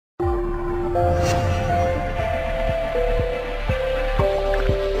Hi,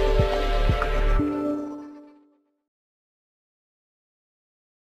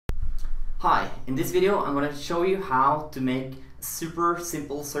 in this video I'm going to show you how to make a super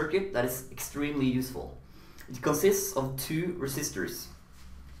simple circuit that is extremely useful. It consists of two resistors.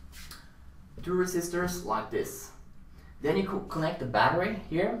 Two resistors like this. Then you connect the battery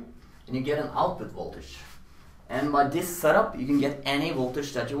here and you get an output voltage. And by this setup you can get any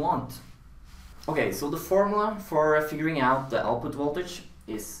voltage that you want. Okay, so the formula for figuring out the output voltage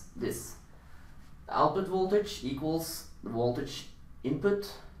is this. The output voltage equals the voltage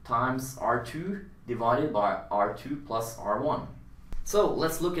input times R2 divided by R2 plus R1. So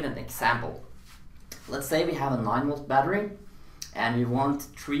let's look at an example. Let's say we have a 9 volt battery and we want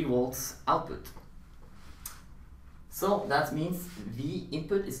 3 volts output. So that means V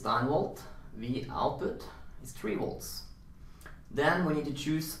input is 9 volt, V output is 3 volts. Then we need to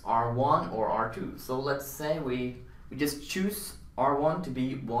choose R1 or R2. So let's say we just choose R1 to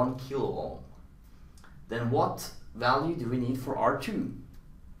be 1 kilo ohm. Then what value do we need for R2?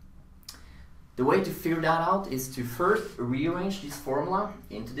 The way to figure that out is to first rearrange this formula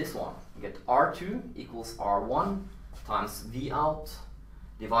into this one. You get R2 equals R1 times V out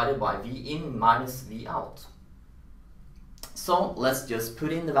divided by V in minus V out. So let's just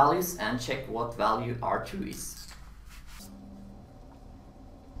put in the values and check what value R2 is.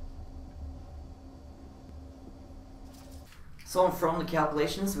 So from the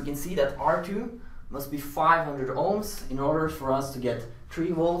calculations we can see that R2 must be 500 ohms in order for us to get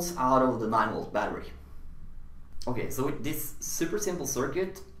 3 volts out of the 9 volt battery. Okay, so with this super simple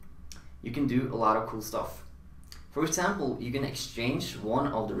circuit you can do a lot of cool stuff. For example, you can exchange one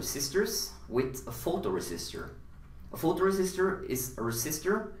of the resistors with a photoresistor. A photoresistor is a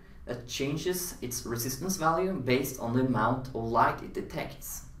resistor that changes its resistance value based on the amount of light it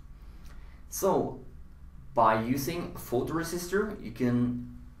detects. So by using a photoresistor you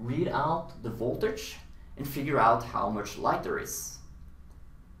can read out the voltage and figure out how much light there is.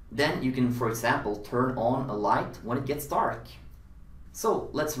 Then you can, for example, turn on a light when it gets dark. So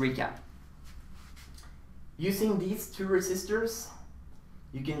let's recap. Using these two resistors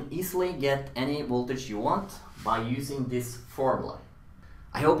you can easily get any voltage you want by using this formula.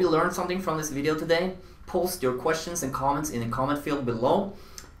 I hope you learned something from this video today. Post your questions and comments in the comment field below.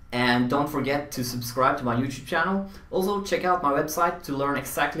 And don't forget to subscribe to my YouTube channel. Also check out my website to learn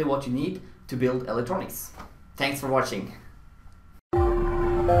exactly what you need to build electronics. Thanks for watching.